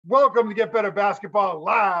Welcome to Get Better Basketball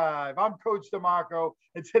Live. I'm Coach DeMarco,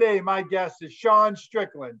 and today my guest is Sean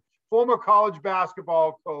Strickland, former college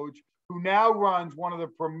basketball coach who now runs one of the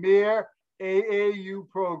premier AAU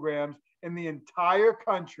programs in the entire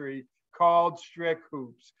country called Strick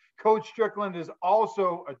Hoops. Coach Strickland is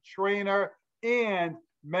also a trainer and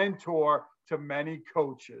mentor to many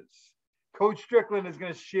coaches. Coach Strickland is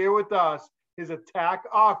going to share with us his attack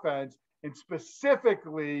offense and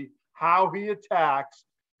specifically how he attacks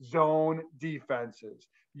zone defenses.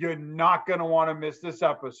 You're not going to want to miss this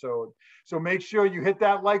episode. So make sure you hit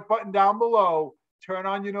that like button down below, turn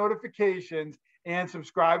on your notifications, and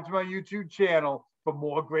subscribe to my YouTube channel for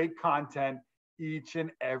more great content each and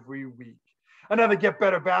every week. Another Get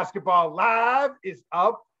Better Basketball Live is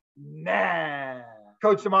up now.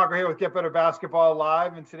 Coach DeMarco here with Get Better Basketball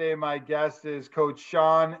Live, and today my guest is Coach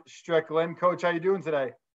Sean Strickland. Coach, how you doing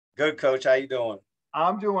today? Good, Coach. How you doing?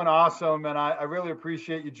 I'm doing awesome, and I really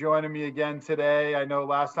appreciate you joining me again today. I know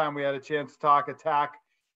last time we had a chance to talk attack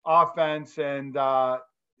offense, and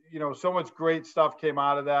so much great stuff came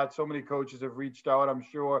out of that. So many coaches have reached out. I'm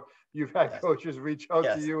sure you've had coaches reach out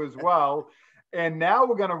to you as well. And now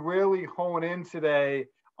we're going to really hone in today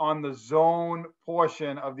on the zone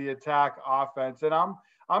portion of the attack offense. And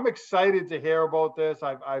I'm excited to hear about this.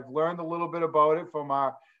 I've learned a little bit about it from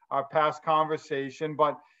our past conversation,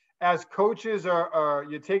 but as coaches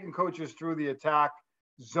you're taking coaches through the attack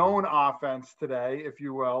zone offense today, if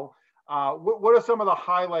you will. What are some of the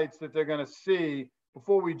highlights that they're going to see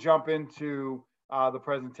before we jump into the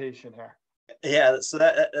presentation here? Yeah, so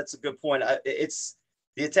that's a good point. It's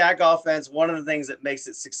the attack offense. One of the things that makes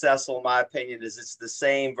it successful, in my opinion, is it's the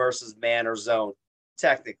same versus man or zone.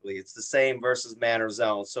 Technically, it's the same versus man or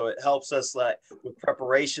zone. So it helps us with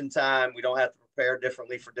preparation time. We don't have to prepare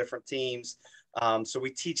differently for different teams. So we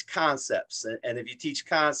teach concepts, and if you teach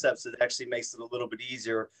concepts, it actually makes it a little bit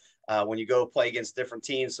easier when you go play against different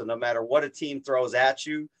teams. So no matter what a team throws at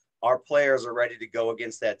you, our players are ready to go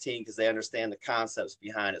against that team because they understand the concepts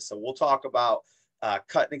behind it. So we'll talk about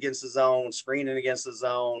cutting against the zone, screening against the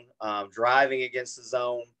zone, driving against the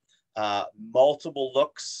zone, multiple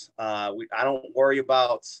looks. I don't worry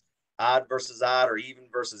about odd versus odd or even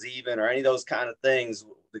versus even or any of those kind of things.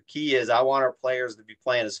 The key is I want our players to be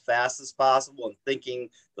playing as fast as possible and thinking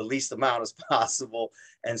the least amount as possible.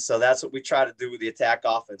 And so that's what we try to do with the attack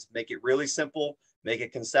offense. Make it really simple, make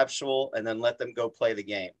it conceptual, and then let them go play the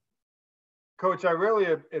game. Coach, I really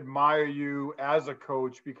admire you as a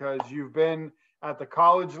coach because you've been at the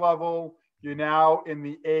college level. You're now in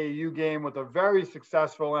the AAU game with a very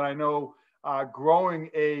successful, and I know growing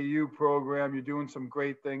AAU program. You're doing some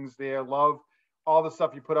great things there. Love all the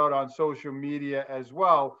stuff you put out on social media as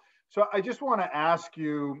well. So I just want to ask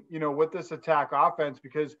you, with this attack offense,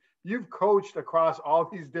 because you've coached across all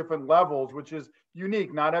these different levels, which is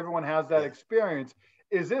unique. Not everyone has that experience.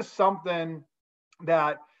 Is this something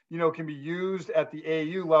that, can be used at the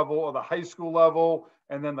AAU level or the high school level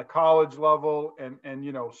and then the college level and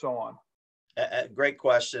so on? Great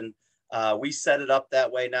question. We set it up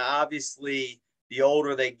that way. Now, obviously, the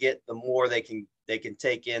older they get, the more they can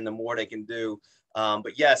take in, the more they can do.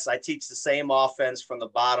 But yes, I teach the same offense from the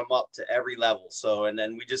bottom up to every level. So, and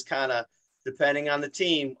then we just kind of, depending on the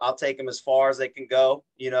team, I'll take them as far as they can go,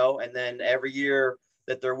 and then every year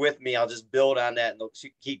that they're with me, I'll just build on that and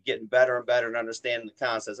they'll keep getting better and better and understanding the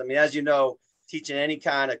concepts. I mean, as you know, teaching any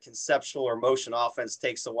kind of conceptual or motion offense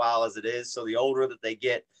takes a while as it is. So the older that they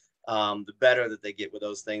get, the better that they get with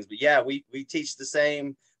those things. But yeah, we teach the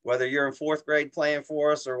same, whether you're in fourth grade playing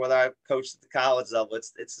for us or whether I coached at the college level.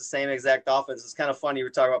 It's the same exact offense. It's kind of funny. You were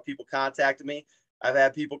talking about people contacting me. I've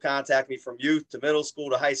had people contact me from youth to middle school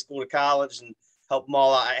to high school to college and help them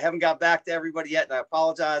all out. I haven't got back to everybody yet, and I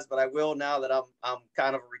apologize, but I will now that I'm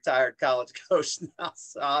kind of a retired college coach now,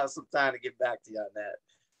 so I'll have some time to get back to you on that.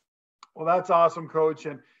 Well, that's awesome, Coach.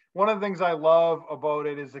 And one of the things I love about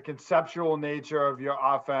it is the conceptual nature of your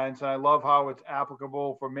offense. And I love how it's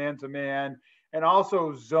applicable for man-to-man and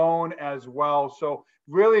also zone as well. So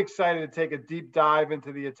really excited to take a deep dive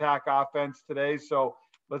into the attack offense today. So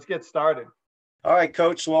let's get started. All right,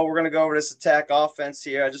 Coach. Well, we're going to go over this attack offense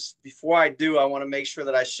here. Before I do, I want to make sure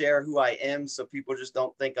that I share who I am so people just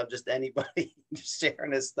don't think I'm just anybody just sharing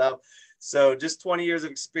this stuff. So just 20 years of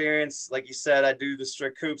experience. Like you said, I do the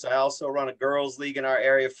Strick Hoops. I also run a girls league in our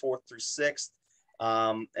area, 4th through 6th.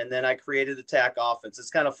 And then I created attack offense. It's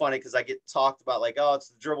kind of funny because I get talked about like, oh, it's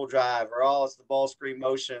the dribble drive or, oh, it's the ball screen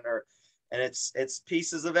motion and it's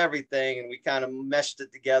pieces of everything. And we kind of meshed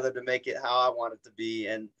it together to make it how I want it to be.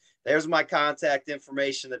 And there's my contact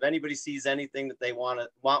information. If anybody sees anything that they want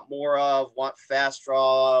more of, want fast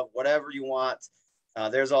draw, whatever you want,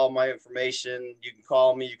 There's all my information. You can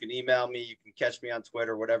call me, you can email me, you can catch me on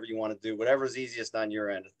Twitter, whatever you want to do, whatever's easiest on your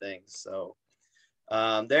end of things. So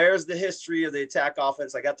there's the history of the attack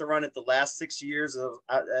offense. I got to run it the last 6 years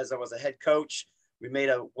as I was a head coach. We made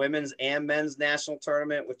a women's and men's national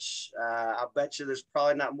tournament, which I'll bet you there's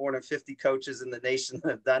probably not more than 50 coaches in the nation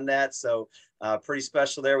that have done that. So pretty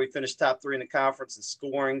special there. We finished top 3 in the conference in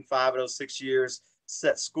scoring 5 of those 6 years,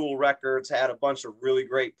 set school records, had a bunch of really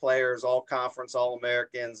great players, all conference, all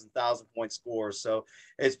Americans, and 1,000-point scores. So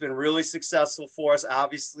it's been really successful for us.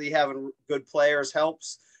 Obviously, having good players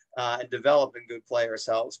helps, and developing good players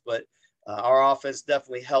helps, but our offense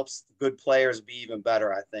definitely helps good players be even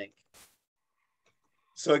better, I think.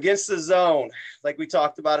 So against the zone, like we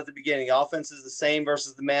talked about at the beginning, the offense is the same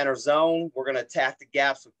versus the man or zone. We're going to attack the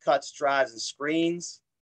gaps with cuts, drives, and screens.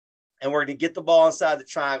 And we're going to get the ball inside the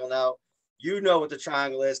triangle. Now, you know what the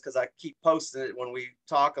triangle is because I keep posting it when we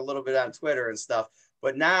talk a little bit on Twitter and stuff.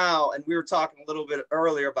 But now, and we were talking a little bit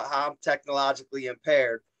earlier about how I'm technologically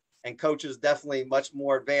impaired, and coaches definitely much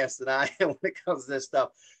more advanced than I am when it comes to this stuff.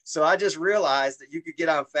 So I just realized that you could get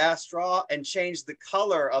on Fast Draw and change the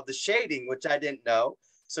color of the shading, which I didn't know.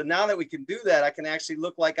 So now that we can do that, I can actually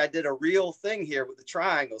look like I did a real thing here with the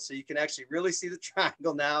triangle. So you can actually really see the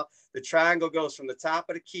triangle now. The triangle goes from the top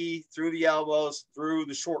of the key through the elbows, through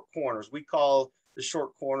the short corners. We call the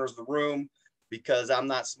short corners the room because I'm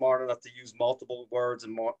not smart enough to use multiple words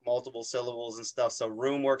and multiple syllables and stuff. So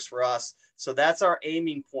room works for us. So that's our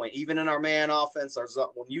aiming point. Even in our man offense, our zone,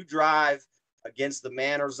 when you drive against the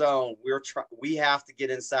man or zone, we have to get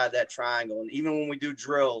inside that triangle. And even when we do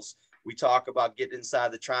drills, we talk about getting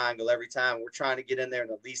inside the triangle every time. We're trying to get in there in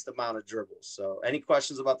the least amount of dribbles. So any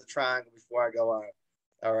questions about the triangle before I go on?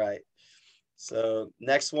 All right. So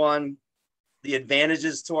next one, the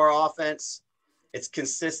advantages to our offense. It's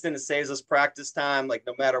consistent. It saves us practice time. Like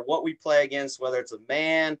no matter what we play against, whether it's a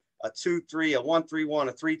man, a 2-3, a 1-3-1,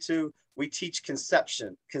 a 3-2, we teach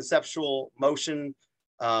conceptual motion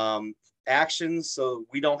actions. So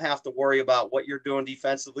we don't have to worry about what you're doing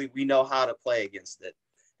defensively. We know how to play against it.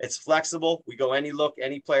 It's flexible. We go any look,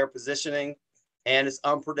 any player positioning, and it's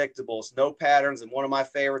unpredictable. It's no patterns. And one of my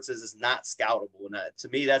favorites is it's not scoutable. And to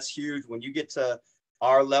me, that's huge. When you get to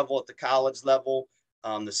our level at the college level,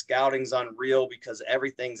 the scouting's unreal because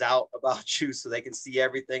everything's out about you so they can see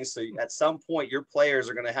everything. So at some point, your players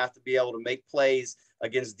are going to have to be able to make plays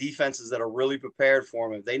against defenses that are really prepared for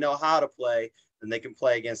them. If they know how to play, then they can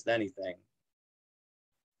play against anything.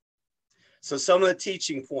 So some of the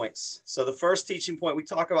teaching points. So the first teaching point, we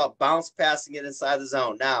talk about bounce passing it inside the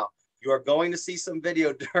zone. Now, you are going to see some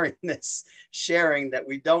video during this sharing that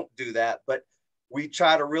we don't do that, but we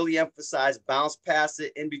try to really emphasize bounce pass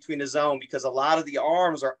it in between the zone because a lot of the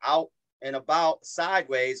arms are out and about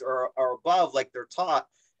sideways or above like they're taught,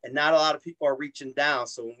 and not a lot of people are reaching down.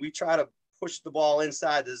 So when we try to push the ball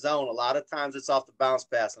inside the zone, a lot of times it's off the bounce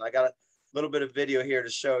pass. And I got a little bit of video here to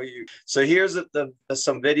show you. So here's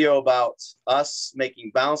some video about us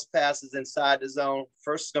making bounce passes inside the zone.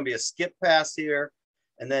 First, it's going to be a skip pass here,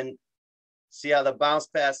 and then see how the bounce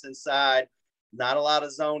pass inside. Not a lot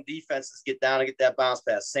of zone defenses get down and get that bounce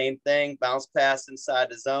pass. Same thing, bounce pass inside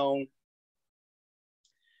the zone.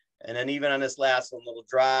 And then even on this last one, little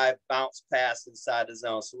drive, bounce pass inside the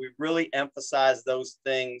zone. So we really emphasize those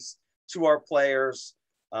things to our players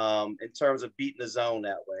in terms of beating the zone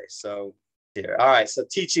that way. So here, all right, so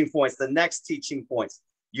teaching points. The next teaching points,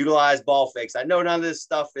 utilize ball fakes. I know none of this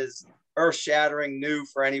stuff is earth-shattering new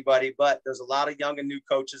for anybody, but there's a lot of young and new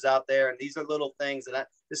coaches out there, and these are little things. And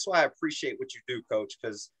this is why I appreciate what you do, Coach,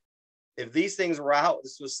 because if these things were out,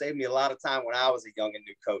 this would save me a lot of time when I was a young and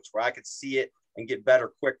new coach, where I could see it and get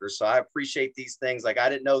better quicker. So I appreciate these things. Like I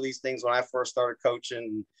didn't know these things when I first started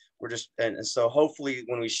coaching. And so hopefully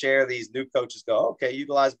when we share these, new coaches go, okay,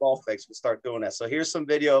 utilize ball fakes. We'll start doing that. So here's some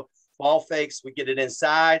video, ball fakes. We get it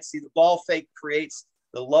inside. See, the ball fake creates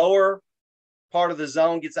the lower part of the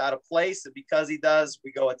zone gets out of place. And because he does,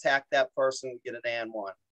 we go attack that person. We get an and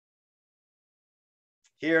one.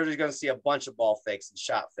 Here you're going to see a bunch of ball fakes and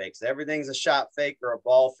shot fakes. Everything's a shot fake or a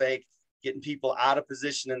ball fake, getting people out of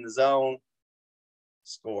position in the zone.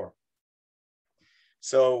 Score.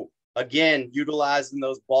 So again, utilizing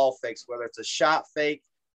those ball fakes, whether it's a shot fake,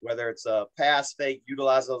 whether it's a pass fake,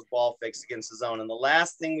 utilize those ball fakes against the zone. And the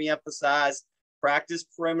last thing we emphasize, practice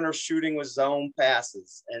perimeter shooting with zone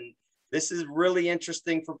passes. And this is really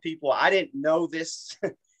interesting for people. I didn't know this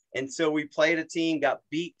until we played a team, got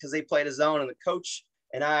beat because they played a zone, and the coach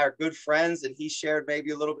and I are good friends, and he shared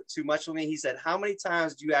maybe a little bit too much with me. He said, how many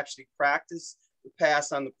times do you actually practice the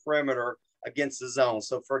pass on the perimeter against the zone?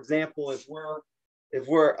 So for example, if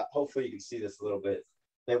we're hopefully you can see this a little bit,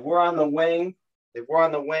 if we're on the wing If we're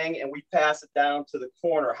on the wing and we pass it down to the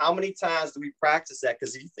corner, how many times do we practice that?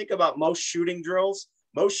 Because if you think about most shooting drills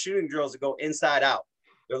that go inside out.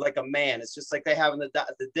 They're like a man. It's just like they have in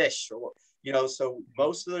the dish, or so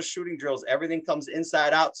most of those shooting drills, everything comes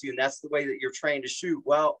inside out to you, and that's the way that you're trained to shoot.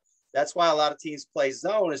 Well, that's why a lot of teams play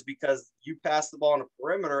zone, is because you pass the ball on a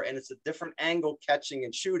perimeter and it's a different angle catching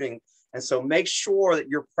and shooting. And so make sure that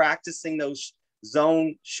you're practicing those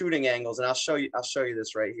zone shooting angles. And I'll show you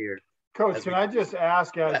this right here. Coach, can I just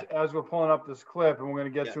ask, as we're pulling up this clip, and we're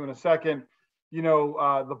going to get to in a second,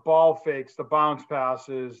 the ball fakes, the bounce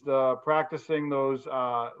passes, the practicing those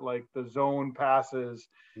like the zone passes,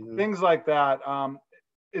 things like that.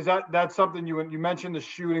 Is that's something you mentioned, the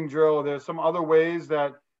shooting drill? There's some other ways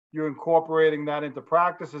that you're incorporating that into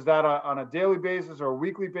practice. Is that on a daily basis or a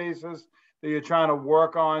weekly basis that you're trying to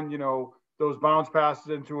work on, those bounce passes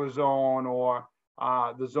into a zone, or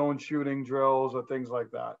the zone shooting drills or things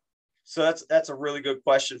like that? So that's a really good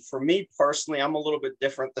question. For me personally, I'm a little bit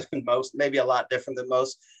different than most, maybe a lot different than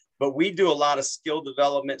most, but we do a lot of skill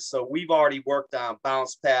development. So we've already worked on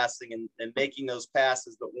bounce passing and making those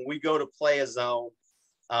passes. But when we go to play a zone,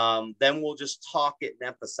 then we'll just talk it and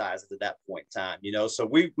emphasize it at that point in time. So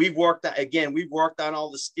we've worked on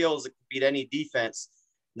all the skills that can beat any defense.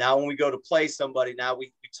 Now, when we go to play somebody, now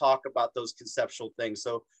we talk about those conceptual things.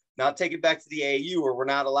 So now take it back to the AAU, where we're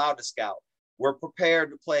not allowed to scout. We're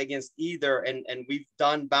prepared to play against either, and we've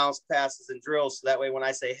done bounce passes and drills. So that way, when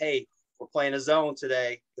I say, hey, we're playing a zone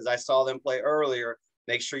today, because I saw them play earlier,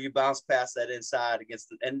 make sure you bounce pass that inside against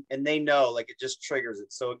it. And they know, like, it just triggers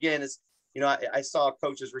it. So again, it's, I saw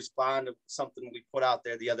coaches respond to something we put out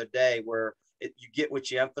there the other day, where you get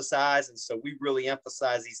what you emphasize. And so we really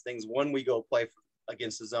emphasize these things when we go play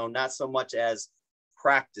against the zone, not so much as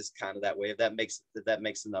practice kind of that way, if that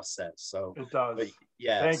makes enough sense. So it does. But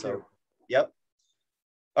yeah. Thank you. Yep.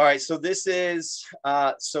 All right. So this is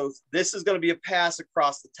going to be a pass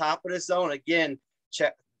across the top of the zone. Again,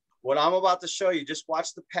 check what I'm about to show you. Just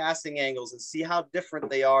watch the passing angles and see how different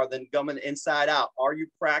they are than coming inside out. Are you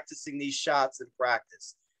practicing these shots in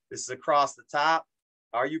practice? This is across the top.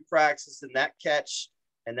 Are you practicing that catch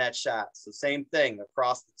and that shot? So same thing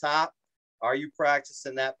across the top. Are you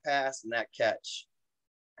practicing that pass and that catch?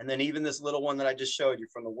 And then even this little one that I just showed you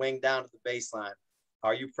from the wing down to the baseline.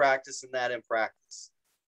 Are you practicing that in practice?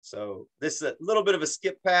 So this is a little bit of a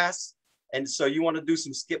skip pass. And so you want to do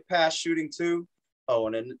some skip pass shooting too. Oh,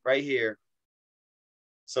 and then right here.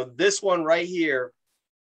 So this one right here,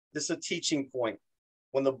 this is a teaching point.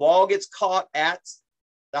 When the ball gets caught at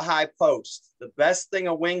the high post, the best thing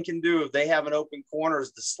a wing can do if they have an open corner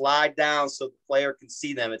is to slide down so the player can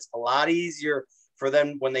see them. It's a lot easier for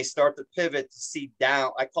them when they start to pivot to see down.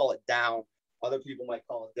 I call it down. Other people might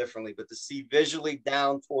call it differently, but to see visually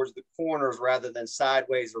down towards the corners rather than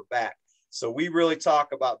sideways or back. So we really talk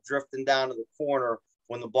about drifting down to the corner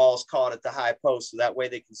when the ball's caught at the high post, so that way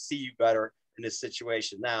they can see you better in this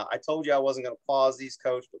situation. Now, I told you I wasn't going to pause these,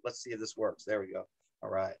 Coach, but let's see if this works. There we go. All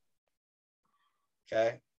right.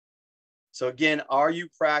 Okay. So again, are you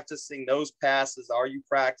practicing those passes? Are you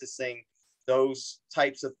practicing those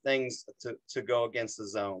types of things to go against the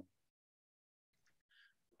zone?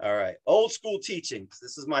 All right. Old school teachings.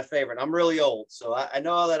 This is my favorite. I'm really old. So I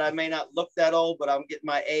know that I may not look that old, but I'm getting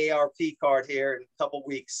my AARP card here in a couple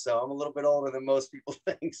weeks. So I'm a little bit older than most people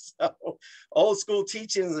think. So old school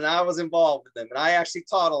teachings, and I was involved with them. And I actually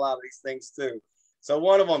taught a lot of these things too. So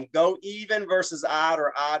one of them, go even versus odd,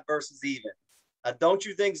 or odd versus even. Don't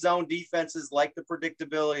you think zone defenses like the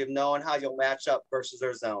predictability of knowing how you'll match up versus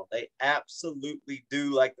their zone? They absolutely do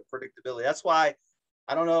like the predictability. That's why,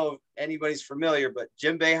 I don't know if anybody's familiar, but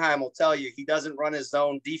Jim Boeheim will tell you he doesn't run his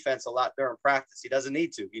zone defense a lot during practice. He doesn't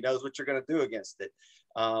need to. He knows what you're going to do against it.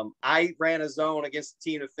 I ran a zone against a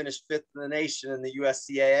team that finished 5th in the nation in the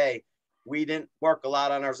USCAA. We didn't work a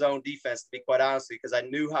lot on our zone defense, to be quite honest, because I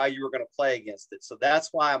knew how you were going to play against it. So that's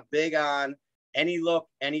why I'm big on any look,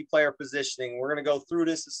 any player positioning. We're going to go through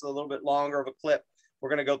this. This is a little bit longer of a clip. We're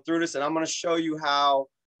going to go through this, and I'm going to show you how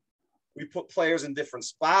we put players in different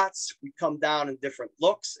spots. We come down in different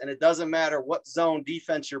looks, and it doesn't matter what zone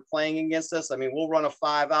defense you're playing against us. I mean, we'll run a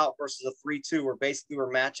 5-out versus a 3-2, where basically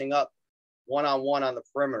we're matching up one-on-one on the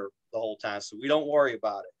perimeter the whole time. So we don't worry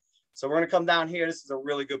about it. So we're going to come down here. This is a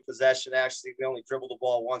really good possession. Actually, we only dribbled the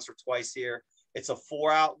ball once or twice here. It's a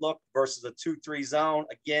 4-out look versus a 2-3 zone.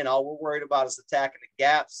 Again, all we're worried about is attacking the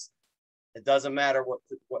gaps. It doesn't matter what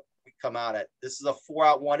we come out at. This is a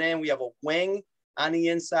 4-out, 1-in. We have a wing on the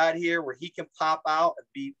inside here where he can pop out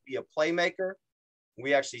and be a playmaker.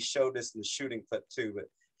 We actually showed this in the shooting clip too, but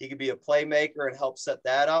he could be a playmaker and help set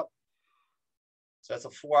that up. So that's a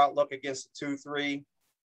 4-out look against a 2-3.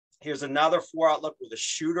 Here's another 4-out look with a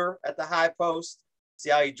shooter at the high post. See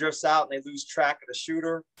how he drifts out and they lose track of the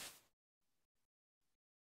shooter.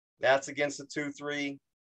 That's against the 2-3.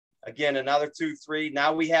 Again, another 2-3.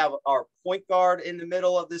 Now we have our point guard in the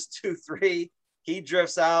middle of this 2-3. He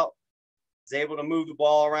drifts out, is able to move the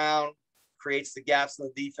ball around, creates the gaps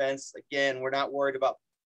in the defense. Again, we're not worried about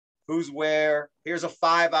who's where. Here's a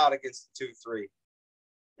 5-out against the 2-3.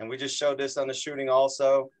 And we just showed this on the shooting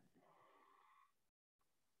also.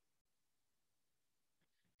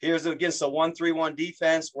 Here's against a 1-3-1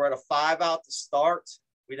 defense. We're at a 5-out to start.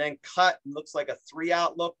 We then cut. It looks like a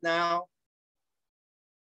 3-out look now.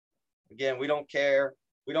 Again, we don't care.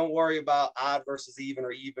 We don't worry about odd versus even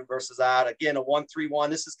or even versus odd. Again, a 1-3-1.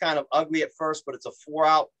 This is kind of ugly at first, but it's a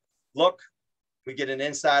 4-out look. We get an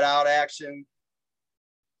inside-out action.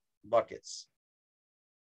 Buckets.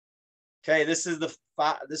 Okay, this is the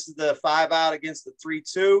 5-out against the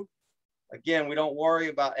 3-2. Again, we don't worry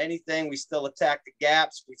about anything. We still attack the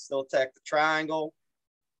gaps. We still attack the triangle,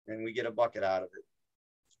 and we get a bucket out of it.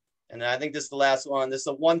 And I think this is the last one. This is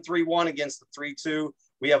a 1-3-1 against the 3-2.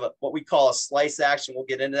 We have what we call a slice action. We'll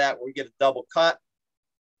get into that where we get a double cut.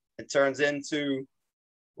 It turns into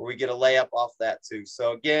where we get a layup off that too.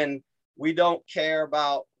 So again, we don't care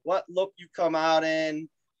about what look you come out in,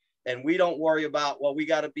 and we don't worry about, well, we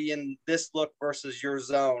got to be in this look versus your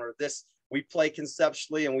zone or this. We play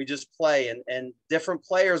conceptually and we just play, and different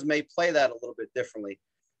players may play that a little bit differently.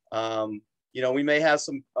 You know, we may have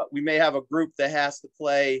a group that has to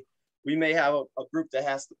play. We may have a group that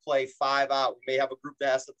has to play 5-out. We may have a group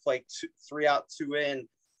that has to play 3-out, 2 in.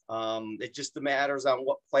 It just matters on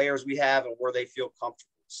what players we have and where they feel comfortable.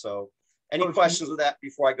 So any questions with that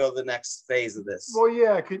before I go to the next phase of this? Well,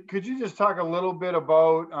 yeah. Could you just talk a little bit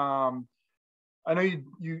about, I know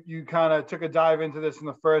you kind of took a dive into this in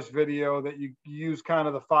the first video, that you use kind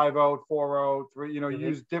of the 5-out, 4-out, 3, you know,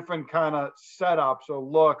 use different kind of setups or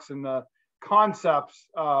looks, and the concepts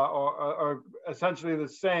are essentially the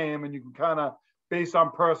same, and you can kind of based on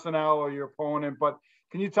personnel or your opponent. But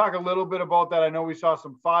can you talk a little bit about that? I know we saw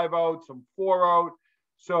some 5-out, some 4-out.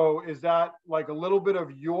 So is that like a little bit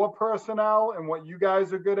of your personnel and what you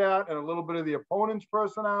guys are good at, and a little bit of the opponent's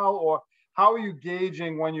personnel, or how are you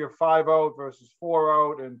gauging when you're 5-out versus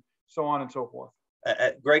 4-out and so on and so forth?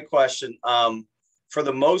 Great question. For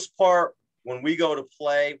the most part, when we go to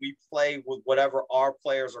play, we play with whatever our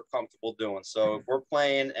players are comfortable doing. So if we're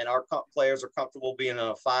playing and our players are comfortable being in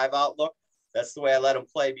a 5-out look, that's the way I let them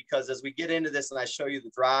play. Because as we get into this and I show you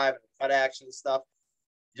the drive and cut action and stuff,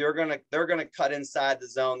 they're gonna cut inside the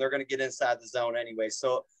zone. They're gonna get inside the zone anyway.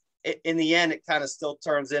 So in the end, it kind of still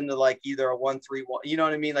turns into like either a 1-3-1. You know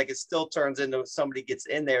what I mean? Like it still turns into somebody gets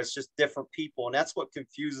in there. It's just different people, and that's what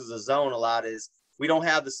confuses the zone a lot. Is we don't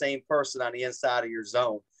have the same person on the inside of your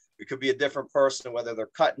zone. It could be a different person, whether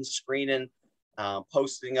they're cutting, screening,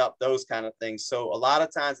 posting up, those kind of things. So a lot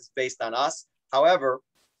of times it's based on us. However,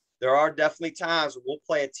 there are definitely times where we'll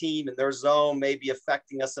play a team and their zone may be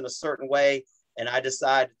affecting us in a certain way, and I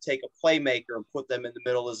decide to take a playmaker and put them in the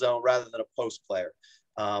middle of the zone rather than a post player.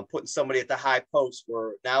 Putting somebody at the high post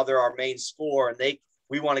where now they're our main scorer, and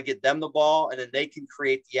we want to get them the ball, and then they can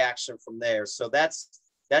create the action from there. So that's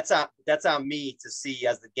on me to see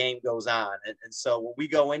as the game goes on. And so when we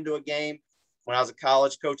go into a game, when I was a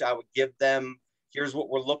college coach, I would give them, here's what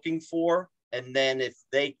we're looking for. And then if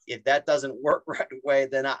that doesn't work right away,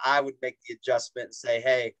 then I would make the adjustment and say,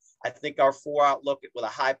 hey, I think our 4-out look with a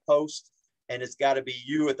high post, and it's got to be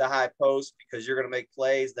you at the high post because you're going to make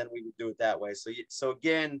plays, then we would do it that way. So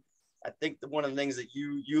again, I think one of the things that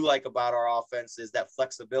you like about our offense is that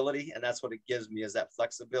flexibility, and that's what it gives me, is that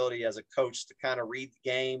flexibility as a coach to kind of read the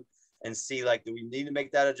game and see, like, do we need to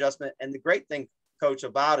make that adjustment? And the great thing, Coach,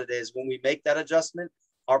 about it is when we make that adjustment,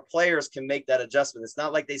 our players can make that adjustment. It's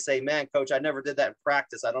not like they say, man, Coach, I never did that in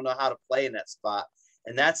practice. I don't know how to play in that spot.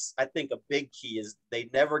 And that's, I think, a big key is they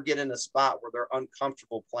never get in a spot where they're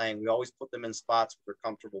uncomfortable playing. We always put them in spots where they're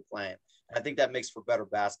comfortable playing. And I think that makes for better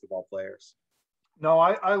basketball players. No,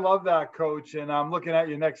 I love that, Coach. And I'm looking at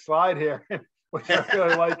your next slide here, which I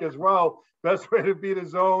really like as well. Best way to beat a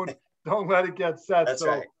zone, don't let it get set. That's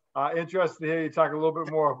right. Interested to hear you talk a little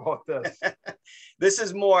bit more about this. This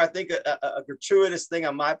is more, I think, a gratuitous thing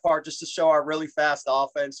on my part, just to show our really fast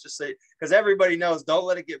offense, just because everybody knows, don't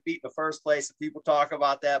let it get beat in the first place. And people talk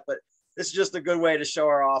about that, but this is just a good way to show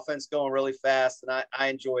our offense going really fast. And I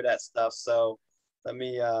enjoy that stuff. So let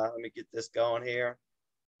me get this going here.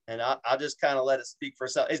 And I'll just kind of let it speak for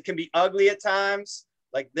itself. It can be ugly at times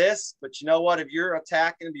like this, but you know what? If you're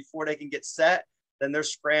attacking before they can get set, then they're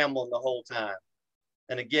scrambling the whole time.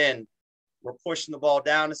 And again, we're pushing the ball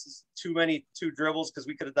down. This is too many two dribbles because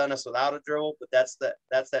we could have done this without a dribble, but that's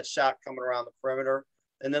that shot coming around the perimeter.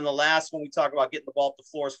 And then the last one, we talk about getting the ball up the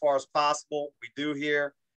floor as far as possible. We do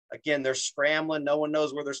here. Again, they're scrambling. No one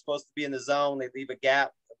knows where they're supposed to be in the zone. They leave a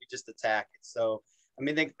gap. We just attack it. So, I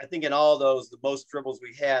mean, I think in all those, the most dribbles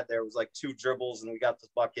we had, there was like 2 dribbles and we got the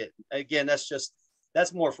bucket. Again,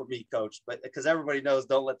 that's more for me, coach, but because everybody knows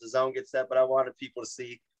don't let the zone get set. But I wanted people to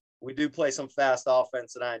see we do play some fast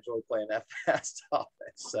offense, and I enjoy playing that fast offense.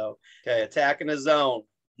 So, okay, attacking the zone.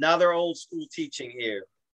 Now they're old school teaching here.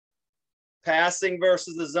 Passing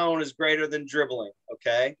versus the zone is greater than dribbling.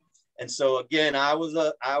 Okay, and so again, I was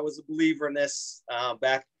a believer in this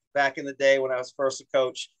back in the day when I was first a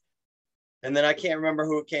coach. And then I can't remember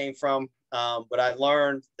who it came from, but I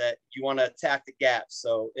learned that you want to attack the gaps.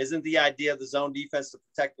 So isn't the idea of the zone defense to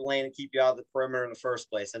protect the lane and keep you out of the perimeter in the first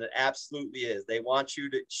place? And it absolutely is. They want you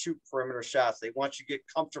to shoot perimeter shots. They want you to get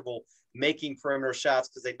comfortable making perimeter shots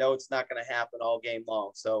because they know it's not going to happen all game long.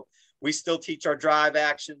 So we still teach our drive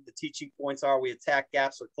action. The teaching points are we attack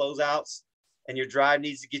gaps or closeouts, and your drive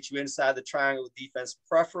needs to get you inside the triangle of defense,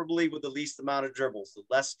 preferably with the least amount of dribbles. The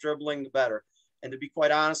less dribbling, the better. And to be quite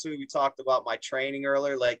honest with you, we talked about my training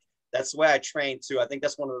earlier. Like, that's the way I train too. I think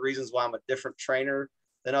that's one of the reasons why I'm a different trainer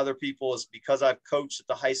than other people, is because I've coached at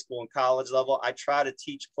the high school and college level. I try to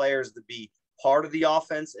teach players to be part of the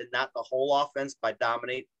offense and not the whole offense by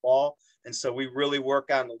dominating the ball. And so we really work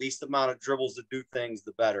on the least amount of dribbles to do things,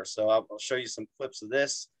 the better. So I'll show you some clips of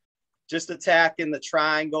this. Just attacking the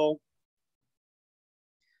triangle.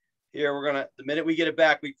 Here, the minute we get it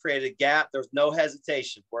back, we create a gap. There's no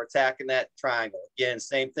hesitation. We're attacking that triangle. Again,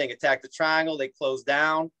 same thing. Attack the triangle. They close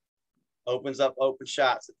down. Opens up open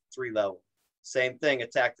shots at the 3 level. Same thing.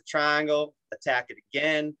 Attack the triangle. Attack it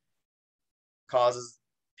again. Causes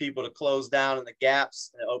people to close down in the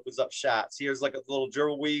gaps, and it opens up shots. Here's like a little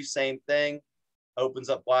dribble weave. Same thing. Opens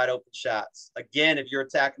up wide open shots. Again, if you're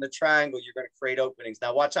attacking the triangle, you're going to create openings.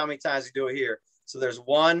 Now, watch how many times you do it here. So there's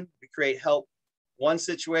one. We create help. One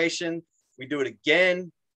situation, we do it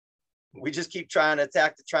again. We just keep trying to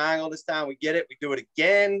attack the triangle. This time we get it. We do it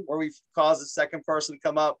again where we cause the second person to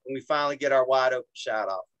come up, and we finally get our wide open shot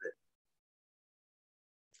off of it.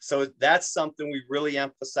 So that's something we really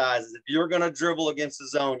emphasize is if you're going to dribble against the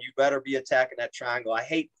zone, you better be attacking that triangle.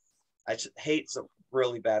 Hate's a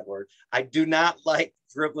really bad word. I do not like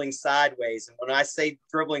dribbling sideways. And when I say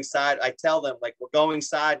dribbling side, I tell them, like, we're going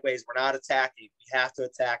sideways. We're not attacking. We have to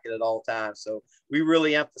attack it at all times. So we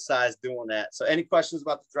really emphasize doing that. So any questions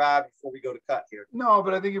about the drive before we go to cut here? No,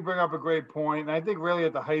 but I think you bring up a great point. And I think really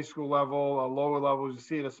at the high school level, lower levels, you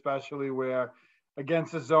see it especially where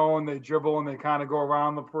against the zone, they dribble and they kind of go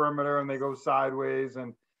around the perimeter and they go sideways,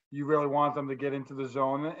 and you really want them to get into the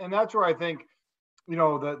zone. And that's where I think,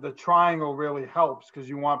 the triangle really helps, because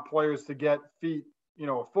you want players to get feet,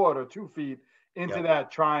 a foot or 2 feet into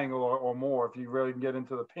that triangle or more, if you really can get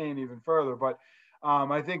into the paint even further. But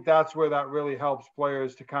I think that's where that really helps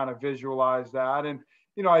players to kind of visualize that. And,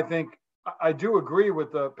 I think I do agree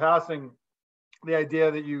with the passing, the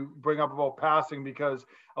idea that you bring up about passing, because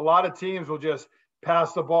a lot of teams will just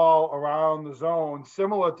pass the ball around the zone.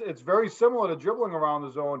 It's very similar to dribbling around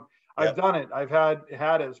the zone. I've done it. I've had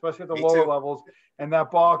it, especially at the lower levels. And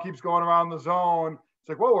that ball keeps going around the zone. It's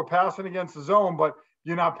like, well, we're passing against the zone, but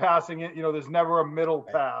you're not passing it. There's never a middle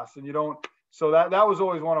pass, and you don't. So that was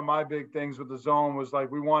always one of my big things with the zone, was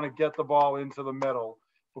like, we want to get the ball into the middle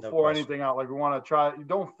before anything out. Like, we want to try, you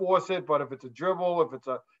don't force it, but if it's a dribble, if it's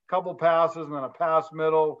a couple passes and then a pass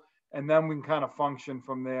middle, and then we can kind of function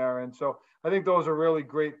from there. And so I think those are really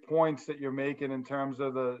great points that you're making in terms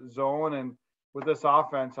of the zone. And with this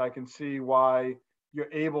offense, I can see why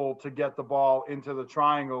you're able to get the ball into the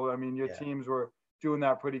triangle. I mean, your teams were doing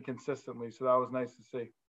that pretty consistently. So that was nice to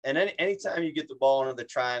see. And anytime you get the ball into the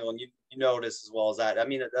triangle, and you know this as well as that, I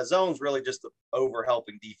mean, a zone's really just an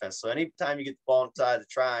over-helping defense. So anytime you get the ball inside the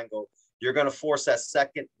triangle, you're going to force that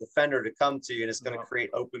second defender to come to you, and it's going to create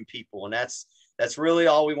open people. And that's really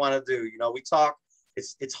all we want to do. We talk,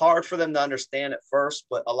 it's hard for them to understand at first,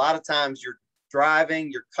 but a lot of times you're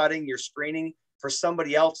driving, you're cutting, you're screening for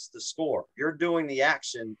somebody else to score. You're doing the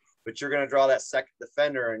action, but you're going to draw that second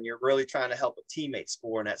defender, and you're really trying to help a teammate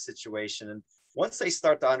score in that situation. And once they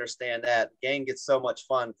start to understand that, the game gets so much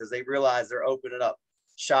fun because they realize they're opening up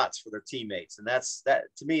shots for their teammates. And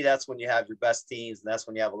to me, that's when you have your best teams, and that's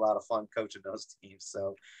when you have a lot of fun coaching those teams.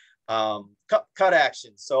 So cut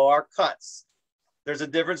action. So our cuts, there's a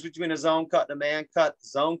difference between a zone cut and a man cut. The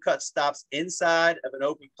zone cut stops inside of an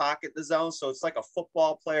open pocket in the zone. So it's like a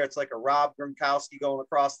football player. It's like a Rob Gronkowski going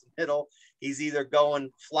across the middle. he's either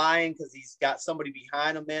going flying because he's got somebody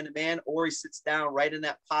behind him man-to-man, or he sits down right in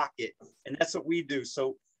that pocket. And that's what we do.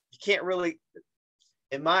 So you can't really,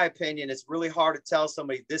 in my opinion, it's really hard to tell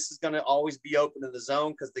somebody this is going to always be open in the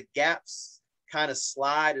zone because the gaps kind of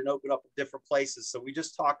slide and open up in different places. So we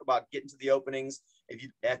just talk about getting to the openings.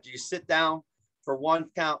 After you sit down for 1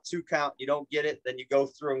 count, 2 count, you don't get it, then you go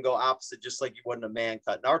through and go opposite, just like you would in a man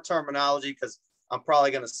cut. In our terminology, because I'm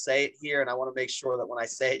probably going to say it here, and I want to make sure that when I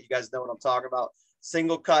say it, you guys know what I'm talking about.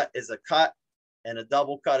 Single cut is a cut, and a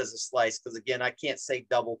double cut is a slice. Because again, I can't say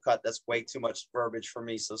double cut. That's way too much verbiage for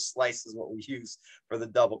me. So slice is what we use for the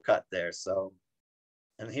double cut there. So,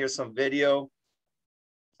 and here's some video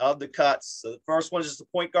of the cuts. So the first one is just the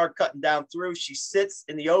point guard cutting down through. She sits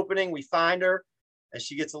in the opening. We find her, and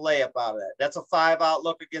she gets a layup out of that. That's a 5-out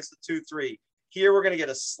look against the 2-3. Here we're going to get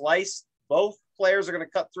a slice. Both players are going to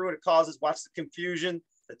cut through, and it causes, watch the confusion.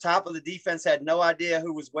 The top of the defense had no idea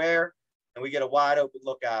who was where, and we get a wide open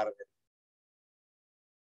look out of it.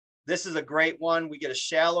 This is a great one. We get a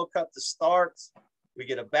shallow cut to start. We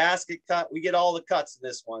get a basket cut. We get all the cuts in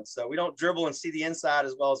this one. So we don't dribble and see the inside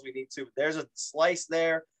as well as we need to. There's a slice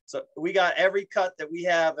there. So we got every cut that we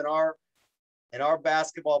have in our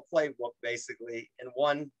basketball playbook basically in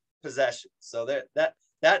one possession. So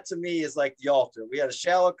that to me is like the altar. We had a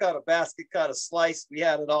shallow cut, a basket cut, a slice. We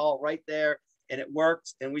had it all right there, and it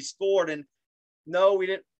worked, and we scored. And no, we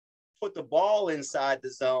didn't put the ball inside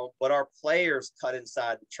the zone, but our players cut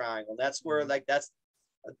inside the triangle. That's where that's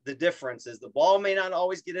the difference is the ball may not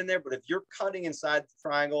always get in there, but if you're cutting inside the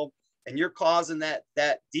triangle and you're causing that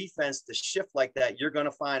defense to shift like that, you're going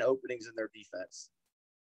to find openings in their defense.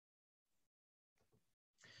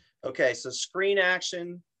 Okay, so screen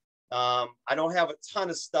action. I don't have a ton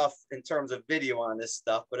of stuff in terms of video on this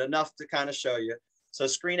stuff, but enough to kind of show you. So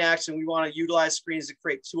screen action, we want to utilize screens to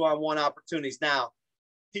create 2-on-1 opportunities. Now,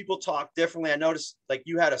 people talk differently. I noticed like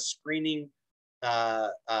you had a screening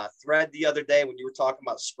thread the other day when you were talking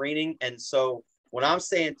about screening. And so when I'm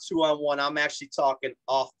saying 2-on-1, I'm actually talking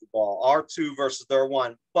off the ball, our 2 versus their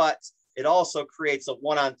 1, but it also creates a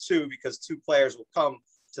 1-on-2 because 2 players will come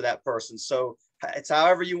to that person. So it's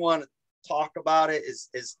however you want to talk about it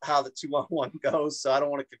is how the 2-on-1 goes. So I don't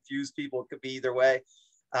want to confuse people. It could be either way.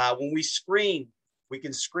 When we screen, we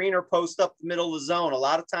can screen or post up the middle of the zone. A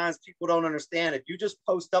lot of times people don't understand if you just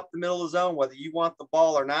post up the middle of the zone, whether you want the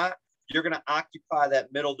ball or not, you're going to occupy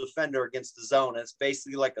that middle defender against the zone. And it's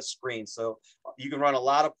basically like a screen. So you can run a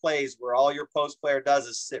lot of plays where all your post player does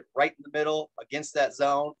is sit right in the middle against that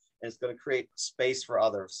zone, and it's going to create space for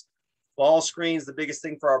others. Ball screens, the biggest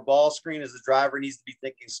thing for our ball screen is the driver needs to be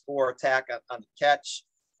thinking score, attack on the catch.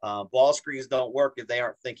 Ball screens don't work if they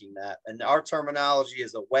aren't thinking that. And our terminology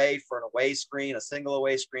is away for an away screen, a single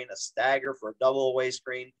away screen, a stagger for a double away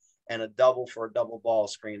screen, and a double for a double ball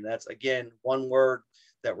screen. That's, again, one word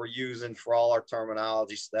that we're using for all our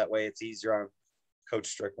terminology. So that way it's easier on Coach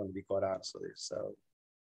Strickland, to be quite honest with you. So,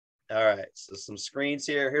 all right. So some screens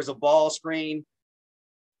here. Here's a ball screen.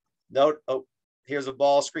 Here's a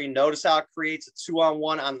ball screen. Notice how it creates a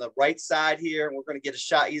 2-on-1 on the right side here. And we're going to get a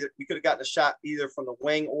shot we could have gotten a shot either from the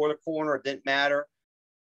wing or the corner. It didn't matter.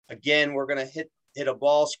 Again, we're going to hit a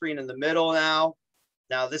ball screen in the middle now.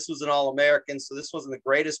 Now, this was an All-American, so this wasn't the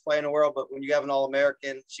greatest play in the world, but when you have an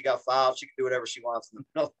All-American, she got fouled. She can do whatever she wants in the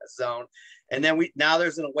middle of that zone. And then now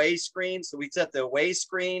there's an away screen. So we set the away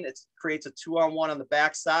screen. It creates a 2-on-1 on the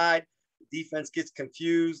backside. The defense gets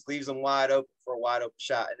confused, leaves them wide open for a wide open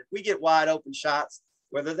shot. And if we get wide open shots,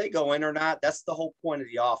 whether they go in or not, that's the whole point of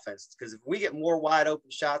the offense. Because if we get more wide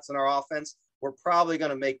open shots in our offense, we're probably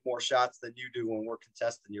going to make more shots than you do when we're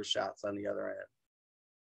contesting your shots on the other end.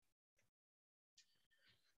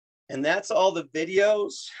 And that's all the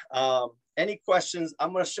videos. Any questions?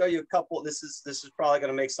 I'm going to show you a couple. This is probably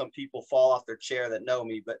going to make some people fall off their chair that know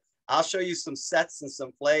me, but I'll show you some sets and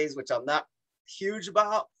some plays, which I'm not huge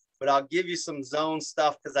about, but I'll give you some zone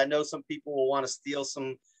stuff because I know some people will want to steal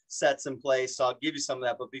some sets and plays. So I'll give you some of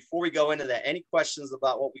that. But before we go into that, any questions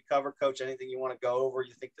about what we cover, Coach? Anything you want to go over?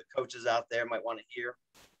 You think the coaches out there might want to hear?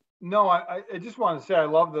 No, I just want to say I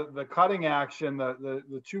love the cutting action,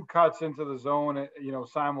 the 2 cuts into the zone,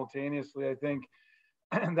 simultaneously. I think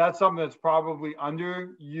that's something that's probably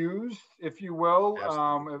underused, if you will,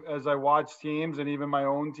 as I watch teams and even my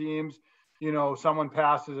own teams. Someone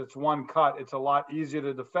passes, it's 1 cut. It's a lot easier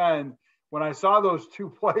to defend. When I saw those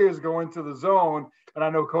 2 players go into the zone, and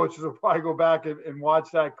I know coaches will probably go back and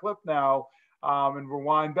watch that clip now and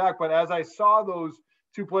rewind back. But as I saw those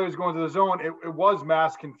 2 players going to the zone, it was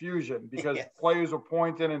mass confusion because players were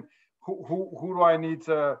pointing and who do I need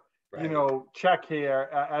to, check here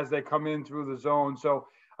as they come in through the zone. So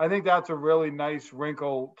I think that's a really nice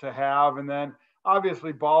wrinkle to have. And then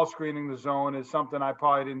obviously ball screening the zone is something I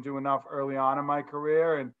probably didn't do enough early on in my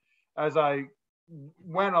career. And as I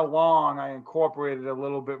went along, I incorporated a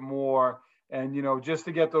little bit more. And, just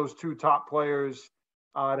to get those two top players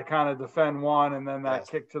to kind of defend one, and then that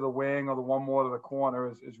kick to the wing or the one more to the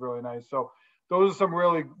corner is really nice. So those are some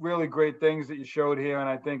really, really great things that you showed here. And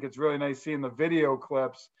I think it's really nice seeing the video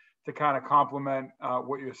clips to kind of complement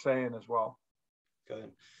what you're saying as well.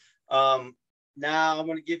 Good. Now I'm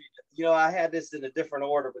going to give you, I had this in a different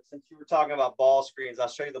order, but since you were talking about ball screens, I'll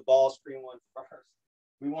show you the ball screen one first.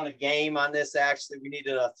 We won a game on this. Actually, we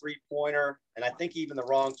needed a 3-pointer, and I think even the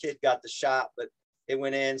wrong kid got the shot, but it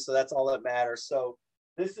went in. So that's all that matters. So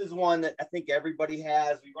this is one that I think everybody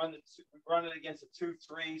has. We run it against a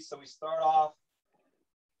 2-3. So we start off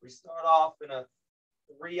in a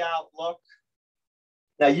 3-out look.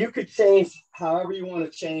 Now you could change however you want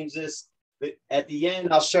to change this. But at the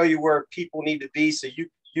end, I'll show you where people need to be. So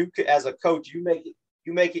you could, as a coach, you make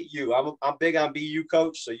it you. I'm big on BU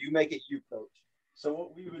coach, so you make it you coach. So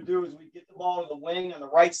what we would do is we get the ball to the wing on the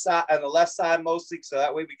right side, on the left side mostly, so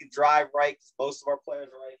that way we can drive right, because most of our players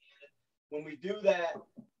are right-handed. When we do that,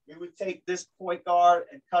 we would take this point guard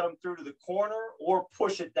and cut them through to the corner or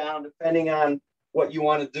push it down, depending on what you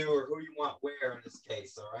want to do or who you want where in this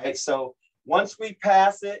case, all right? So once we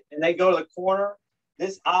pass it and they go to the corner,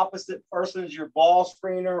 this opposite person is your ball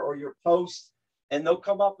screener or your post, and they'll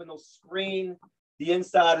come up and they'll screen the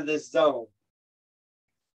inside of this zone.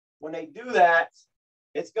 When they do that,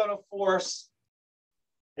 it's going to force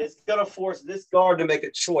this guard to make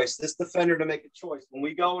a choice, this defender to make a choice. When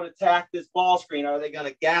we go and attack this ball screen, are they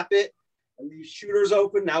going to gap it and leave shooters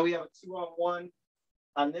open? Now we have a 2-on-1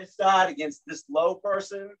 on this side against this low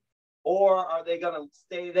person, or are they going to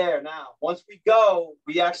stay there? Now, once we go,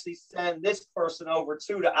 we actually send this person over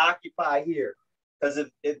too to occupy here. Because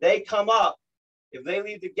if they come up, if they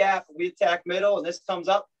leave the gap and we attack middle and this comes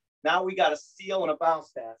up, now we got a steal and a bounce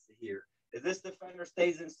pass to here. If this defender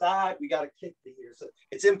stays inside, we got to kick to here. So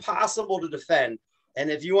it's impossible to defend. And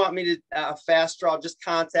if you want me to fast draw, just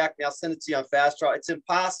contact me. I'll send it to you on fast draw. It's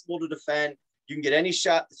impossible to defend. You can get any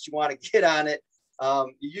shot that you want to get on it.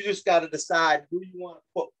 You just got to decide who you want to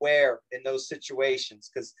put where in those situations,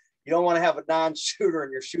 because you don't want to have a non-shooter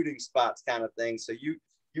in your shooting spots kind of thing. So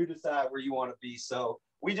you decide where you want to be. So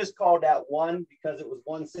we just called that one because it was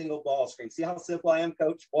one single ball screen. See how simple I am,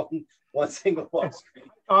 Coach? One single ball screen.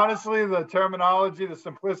 Honestly, the terminology, the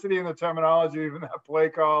simplicity in the terminology, even that play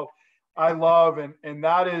call, I love. And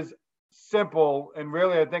that is simple. And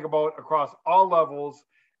really, I think about across all levels.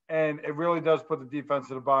 And it really does put the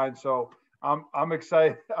defense in a bind. So I'm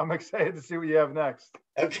excited. I'm excited to see what you have next.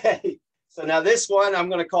 Okay. So now this one I'm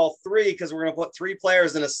going to call 3 because we're going to put 3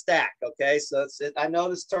 players in a stack. Okay. So I know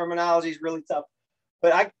this terminology is really tough.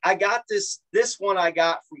 But I got this one I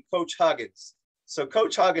got from Coach Huggins. So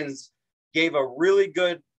Coach Huggins gave a really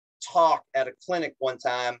good talk at a clinic one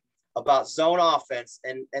time about zone offense.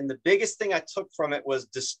 And the biggest thing I took from it was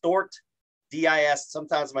distort, D-I-S.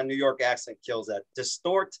 Sometimes my New York accent kills that.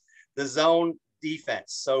 Distort the zone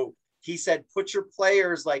defense. So he said, put your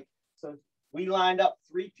players so we lined up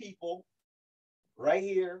 3 people right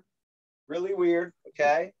here. Really weird,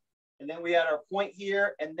 okay? And then we had our point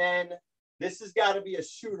here, and then this has got to be a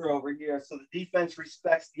shooter over here so the defense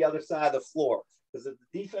respects the other side of the floor. Because if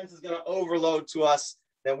the defense is going to overload to us,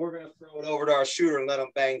 then we're going to throw it over to our shooter and let them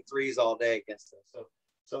bang threes all day against us.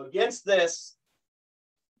 So against this,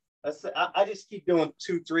 I just keep doing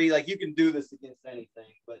 2-3. Like, you can do this against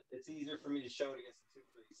anything, but it's easier for me to show it against the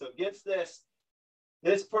 2-3. So against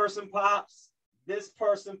this person pops,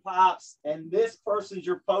 and this person's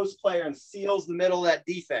your post player and seals the middle of that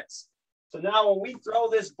defense. So now when we throw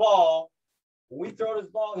this ball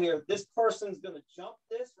here, this person's going to jump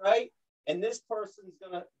this, right? And this person's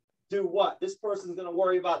going to do what? This person's going to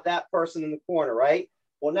worry about that person in the corner, right?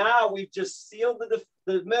 Well, now we've just sealed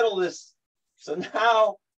the middle of this. So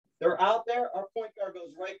now they're out there. Our point guard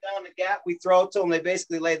goes right down the gap. We throw it to them. They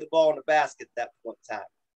basically lay the ball in the basket at that point in time.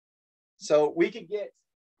 So we could get,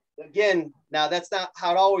 again, now that's not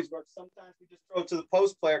how it always works. Sometimes we just throw it to the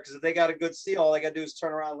post player because if they got a good seal, all they got to do is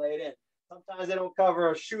turn around and lay it in. Sometimes they don't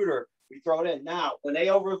cover a shooter. We throw it in. Now, when they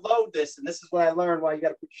overload this, and this is what I learned why you got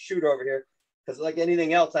to put your shooter over here, because like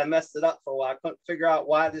anything else, I messed it up for a while. I couldn't figure out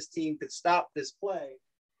why this team could stop this play,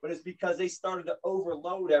 but it's because they started to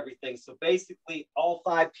overload everything. So basically, all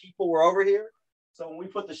 5 people were over here. So when we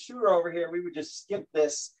put the shooter over here, we would just skip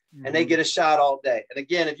this, and they get a shot all day. And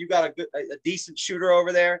again, if you got a decent shooter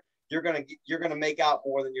over there, you're gonna make out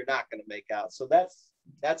more than you're not gonna make out. So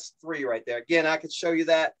that's 3 right there. Again, I could show you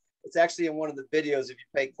that. It's actually in one of the videos if you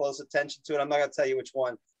pay close attention to it. I'm not going to tell you which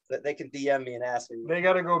one, they can DM me and ask me. They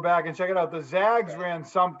got to go back and check it out. The Zags ran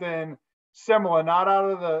something similar, not out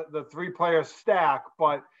of the 3-player stack,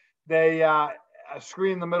 but they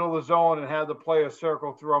screened the middle of the zone and had the player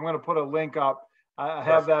circle through. I'm going to put a link up. I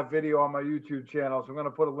have that video on my YouTube channel, so I'm going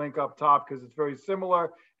to put a link up top because it's very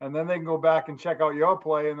similar. And then they can go back and check out your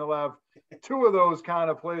play, and they'll have 2 of those kind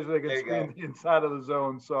of plays where they can screen the inside of the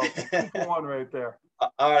zone. So 2-for-1 right there.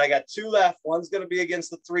 All right, I got 2 left. One's going to be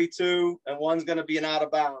against the 3-2, and one's going to be an out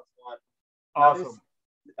of bounds one. Awesome.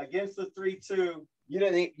 Against the 3-2,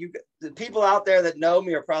 the people out there that know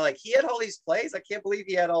me are probably like, he had all these plays. I can't believe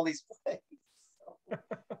he had all these plays.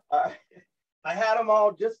 All right. I had them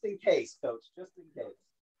all just in case, Coach, just in case.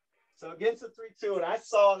 So against the 3-2, and I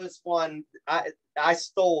saw this one, I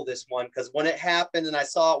stole this one because when it happened and I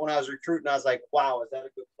saw it when I was recruiting, I was like, wow, is that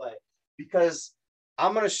a good play? Because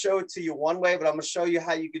I'm going to show it to you one way, but I'm going to show you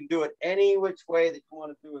how you can do it any which way that you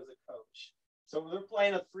want to do as a coach. So they're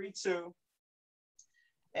playing a 3-2,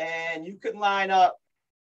 and you can line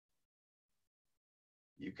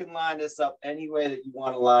this up any way that you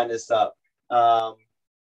want to line this up.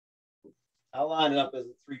 I'll line it up as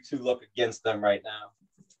a 3-2 look against them right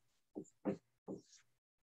now.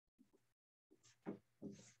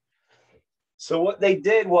 So what they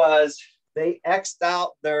did was they X'd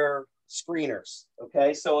out their screeners.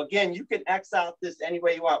 Okay, so again, you can X out this any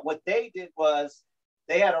way you want. What they did was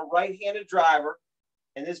they had a right-handed driver,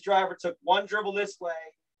 and this driver took one dribble this way.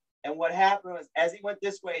 And what happened was as he went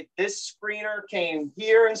this way, this screener came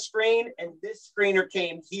here and screened, and this screener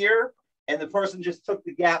came here. And the person just took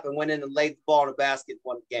the gap and went in and laid the ball in the basket and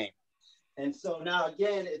won the game. And so now,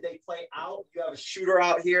 again, if they play out, you have a shooter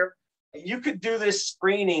out here. And you could do this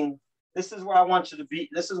screening. This is where I want you to be.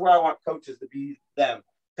 This is where I want coaches to be them.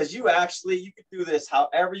 Because you could do this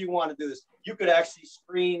however you want to do this. You could actually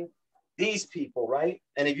screen these people, right?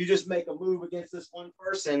 And if you just make a move against this one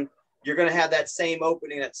person, you're going to have that same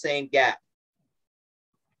opening, that same gap.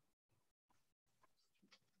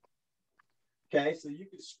 Okay, so you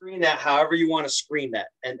can screen that however you want to screen that.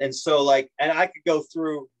 And so and I could go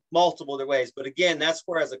through multiple other ways, but again, that's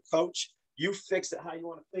where as a coach, you fix it how you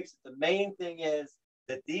want to fix it. The main thing is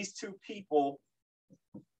that these 2 people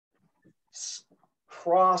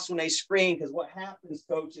cross when they screen, because what happens,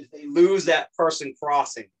 coach, is they lose that person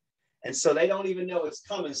crossing. And so they don't even know it's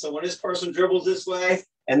coming. So when this person dribbles this way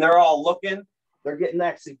and they're all looking, they're getting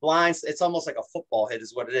actually blind. It's almost like a football hit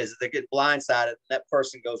is what it is. They get blindsided, and that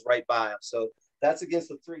person goes right by them. So that's against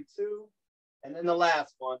the 3-2. And then the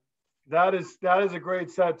last one. That is a great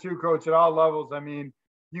set too, Coach, at all levels. I mean,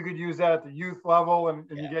 you could use that at the youth level, and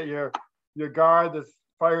you get your guard that's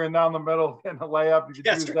firing down the middle and the layup. You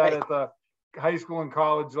could use that at the high school and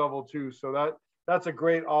college level too. So that's a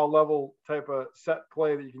great all-level type of set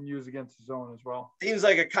play that you can use against the zone as well. Seems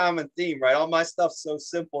like a common theme, right? All my stuff's so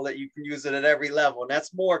simple that you can use it at every level. And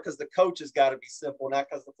that's more because the coach has got to be simple, not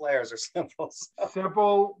because the players are simple. So.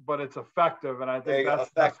 Simple, but it's effective. And I think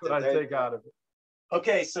that's what I take out of it.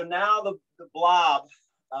 Okay, so now the blob.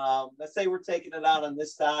 Let's say we're taking it out on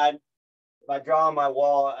this side. If I draw on my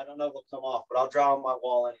wall, I don't know if it'll come off, but I'll draw on my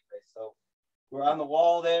wall anyway. So we're on the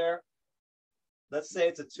wall there. Let's say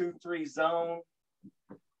it's a 2-3 zone.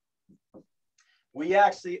 We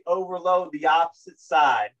actually overload the opposite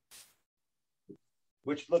side,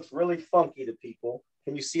 which looks really funky to people.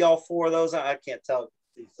 Can you see all 4 of those? I can't tell.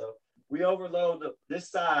 So we overload this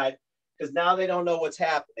side because now they don't know what's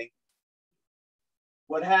happening.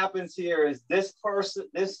 What happens here is this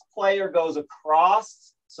player goes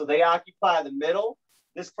across, so they occupy the middle.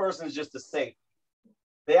 This person is just a safety.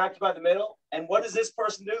 They occupy the middle. And what does this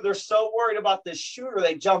person do? They're so worried about this shooter,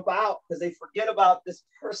 they jump out because they forget about this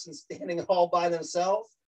person standing all by themselves.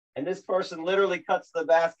 And this person literally cuts the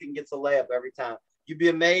basket and gets a layup every time. You'd be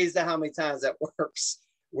amazed at how many times that works,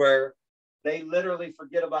 where they literally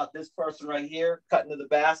forget about this person right here, cutting to the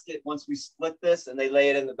basket once we split this, and they lay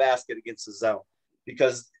it in the basket against the zone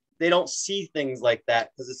because they don't see things like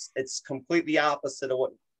that because it's completely opposite of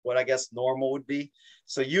what I guess normal would be.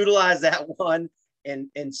 So utilize that one.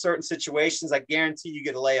 In certain situations, I guarantee you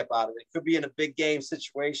get a layup out of it. It could be in a big game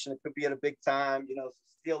situation. It could be at a big time, so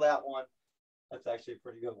steal that one. That's actually a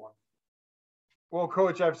pretty good one. Well,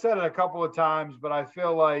 Coach, I've said it a couple of times, but I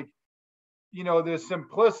feel like, there's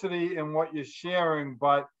simplicity in what you're sharing,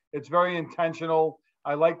 but it's very intentional.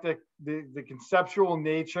 I like the conceptual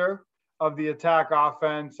nature of the attack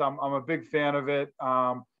offense. I'm a big fan of it.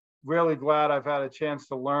 Really glad I've had a chance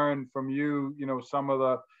to learn from you, some of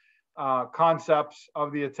the concepts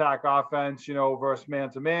of the attack offense, versus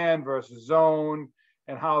man-to-man versus zone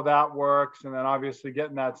and how that works. And then obviously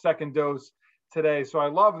getting that second dose today. So I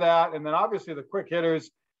love that. And then obviously the quick hitters,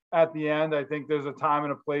 at the end. I think there's a time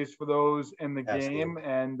and a place for those in the Absolutely. game.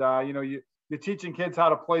 And, you're teaching kids how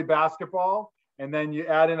to play basketball, and then you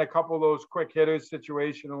add in a couple of those quick hitters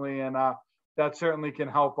situationally, and that certainly can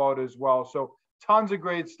help out as well. So tons of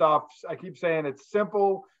great stuff. I keep saying it's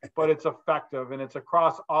simple, but it's effective, and it's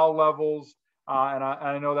across all levels. And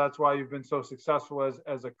I know that's why you've been so successful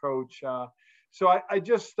as a coach. So I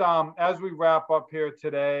just, as we wrap up here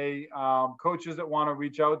today, coaches that want to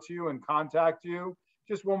reach out to you and contact you,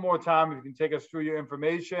 just one more time, if you can take us through your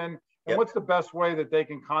information, and what's the best way that they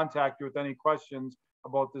can contact you with any questions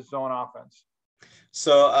about this zone offense?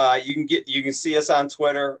 So you can see us on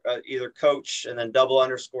Twitter, either coach and then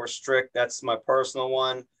 _Strick. That's my personal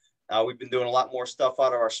one. We've been doing a lot more stuff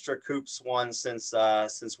out of our Strick Hoops one since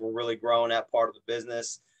we're really growing that part of the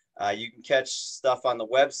business. You can catch stuff on the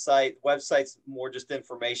website. The website's more just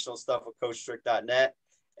informational stuff with CoachStrick.net.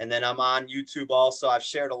 And then I'm on YouTube also. I've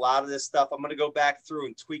shared a lot of this stuff. I'm going to go back through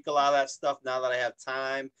and tweak a lot of that stuff now that I have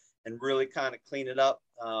time and really kind of clean it up.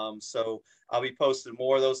 So I'll be posting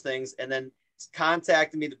more of those things. And then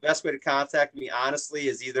contacting me, the best way to contact me, honestly,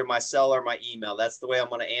 is either my cell or my email. That's the way I'm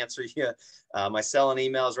going to answer you. My cell and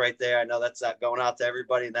email is right there. I know that's not going out to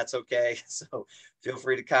everybody, and that's okay. So feel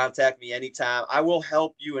free to contact me anytime. I will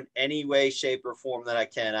help you in any way, shape, or form that I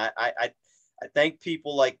can. I thank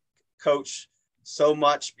people like Coach so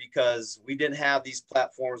much, because we didn't have these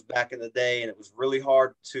platforms back in the day, and it was really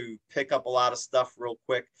hard to pick up a lot of stuff real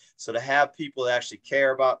quick. So to have people that actually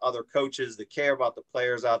care about other coaches, that care about the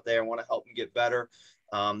players out there and want to help them get better,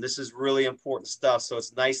 this is really important stuff. So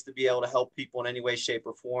it's nice to be able to help people in any way, shape,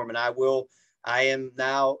 or form. And I am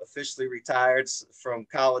now officially retired from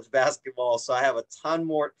college basketball, so I have a ton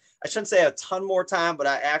more. I shouldn't say a ton more time, but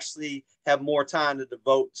I actually have more time to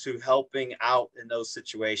devote to helping out in those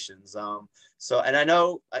situations. And I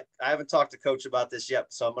know I haven't talked to Coach about this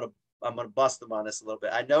yet, so I'm gonna bust him on this a little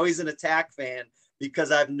bit. I know he's an Attack fan,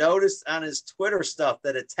 because I've noticed on his Twitter stuff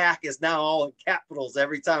that Attack is now all in capitals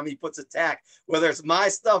every time he puts Attack, whether it's my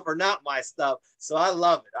stuff or not my stuff. So I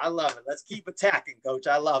love it. I love it. Let's keep attacking, Coach.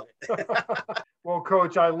 I love it. Well,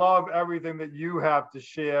 Coach, I love everything that you have to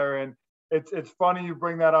share. And it's funny you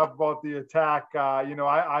bring that up about the Attack. I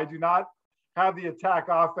do not have the Attack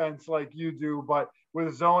offense like you do, but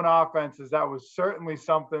with zone offenses, that was certainly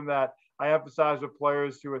something that I emphasize with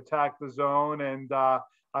players, to attack the zone. And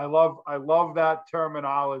I love that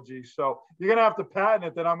terminology. So you're going to have to patent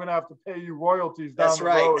it, then I'm going to have to pay you royalties down the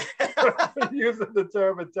road using the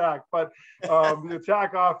term Attack. But the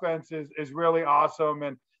Attack offense is really awesome.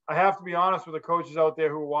 And I have to be honest with the coaches out there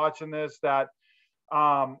who are watching this, that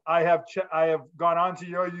I have gone onto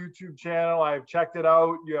your YouTube channel. I have checked it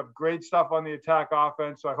out. You have great stuff on the Attack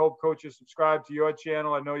offense. So I hope coaches subscribe to your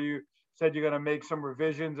channel. I know you said you're going to make some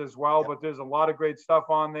revisions as well, but there's a lot of great stuff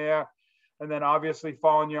on there. And then obviously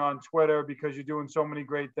following you on Twitter, because you're doing so many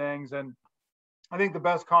great things. And I think the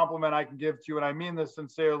best compliment I can give to you, and I mean this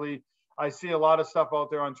sincerely, I see a lot of stuff out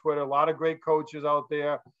there on Twitter, a lot of great coaches out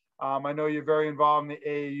there. I know you're very involved in the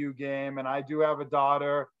AAU game, and I do have a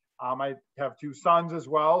daughter. I have 2 sons as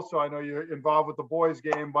well, so I know you're involved with the boys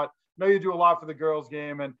game, but I know you do a lot for the girls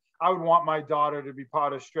game, and I would want my daughter to be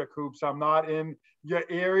part of Strick Hoops. I'm not in your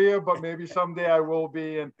area, but maybe someday I will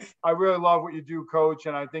be. And I really love what you do, Coach,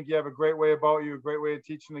 and I think you have a great way about you, a great way of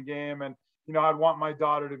teaching the game. And, I'd want my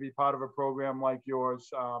daughter to be part of a program like yours.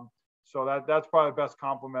 So that's probably the best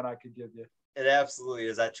compliment I could give you. It absolutely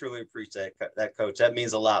is. I truly appreciate that, Coach. That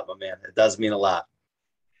means a lot, my man. It does mean a lot.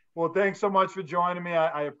 Well, thanks so much for joining me.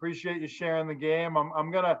 I appreciate you sharing the game.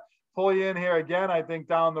 I'm going to pull you in here again, I think,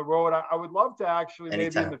 down the road. I would love to actually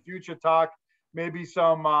maybe in the future talk maybe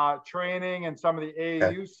some training and some of the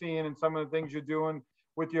AAU scene and some of the things you're doing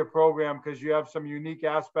with your program, because you have some unique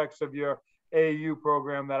aspects of your AAU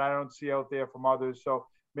program that I don't see out there from others. So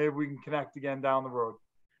maybe we can connect again down the road.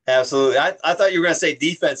 Absolutely. I thought you were going to say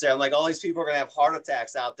defense there. I'm like, all these people are going to have heart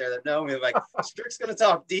attacks out there that know me. I'm like, Strick's going to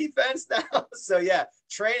talk defense now. So yeah,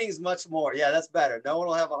 training's much more. Yeah, that's better. No one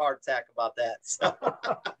will have a heart attack about that. So.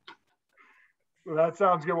 Well, that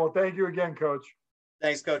sounds good. Well, thank you again, Coach.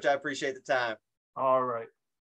 Thanks, Coach. I appreciate the time. All right.